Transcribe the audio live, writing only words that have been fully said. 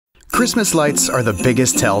Christmas lights are the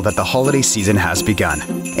biggest tell that the holiday season has begun.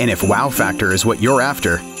 And if wow factor is what you're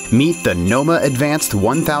after, meet the NOMA Advanced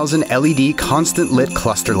 1000 LED Constant Lit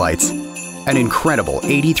Cluster Lights. An incredible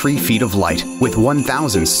 83 feet of light with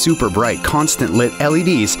 1000 super bright constant lit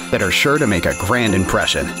LEDs that are sure to make a grand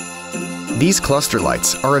impression. These cluster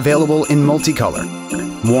lights are available in multicolor,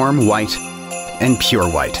 warm white, and pure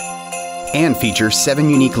white, and feature 7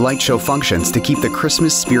 unique Lightshow functions to keep the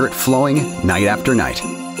Christmas spirit flowing night after night.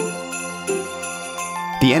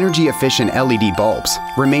 The energy-efficient LED bulbs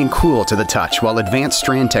remain cool to the touch, while advanced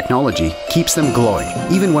strand technology keeps them glowing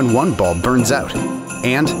even when one bulb burns out.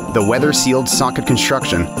 And the weather-sealed socket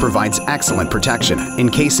construction provides excellent protection,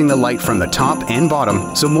 encasing the light from the top and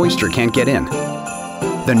bottom so moisture can't get in.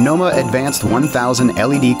 The NOMA Advanced 1000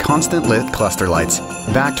 LED Constant Lit Cluster Lights,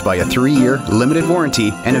 backed by a 3-year limited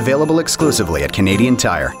warranty and available exclusively at Canadian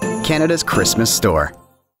Tire, Canada's Christmas store.